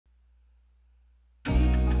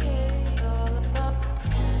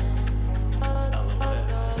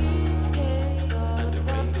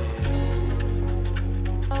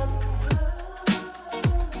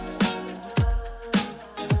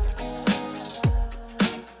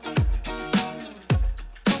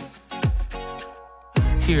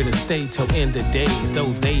Here to stay till end of days. Though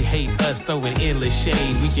they hate us, throwing endless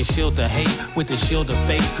shade. We can shield the hate with the shield of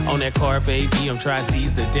faith. On that carpe diem, try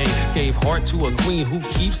seize the day. Gave heart to a queen who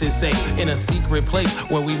keeps it safe in a secret place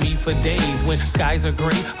where we meet for days. When skies are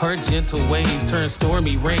gray, her gentle ways turn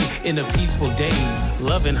stormy rain into peaceful days.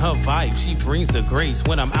 Loving her vibe, she brings the grace.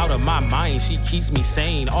 When I'm out of my mind, she keeps me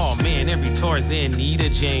sane. Oh man, every Tarzan need a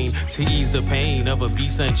Jane to ease the pain of a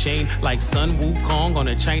beast unchained, like Sun Wukong on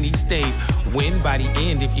a Chinese stage. Win by the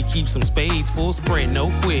end if you keep some spades. Full sprint,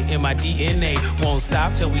 no quit in my DNA. Won't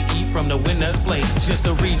stop till we eat from the winner's plate. Just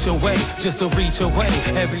to reach away, just to reach away.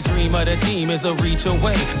 Every dream of the team is a reach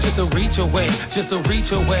away. Just to reach away, just to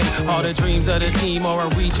reach away. All the dreams of the team are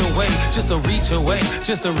a reach away. Just to reach away,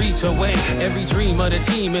 just to reach away. Every dream of the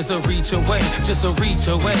team is a reach away. Just to reach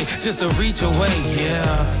away, just to reach away,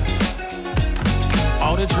 yeah.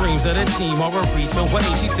 All the dreams of the team are a reach away.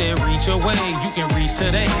 She said reach away, you can reach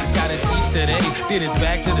today. Gotta teach today, then it's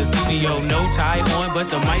back to the studio. No tie on, but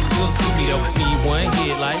the mic still see me though. Need one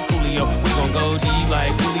hit like Julio, we gon' go deep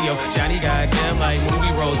like Julio. Johnny goddamn like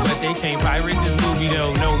movie roles, but they can't pirate this movie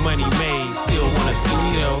though. No money made, still wanna sue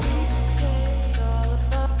me though.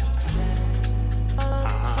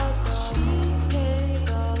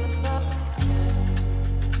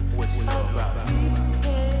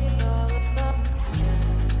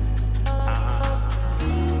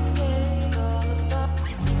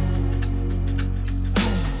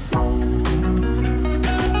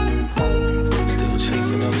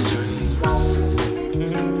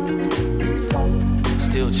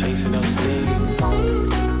 Chasing those things,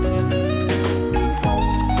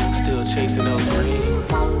 still chasing those dreams.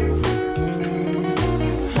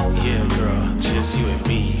 Yeah, girl, just you and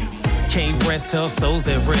me. Can't rest till souls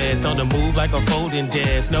at rest. On the move like a folding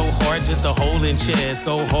desk. No heart, just a hole in chest.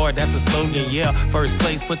 Go hard, that's the slogan, yeah. First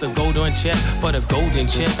place, put the gold on chest. For the golden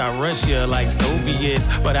check, I rush ya like Soviets.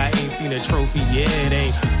 But I ain't seen a trophy yet.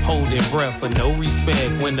 Ain't holding breath for no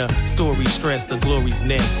respect. When the story's stressed, the glory's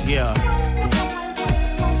next, yeah.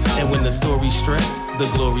 And when the story's stressed, the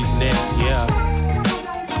glory's next, yeah.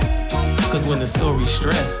 Cause when the story's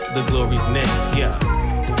stressed, the glory's next, yeah.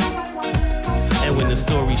 And when the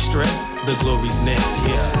story's stressed, the glory's next,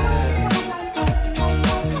 yeah.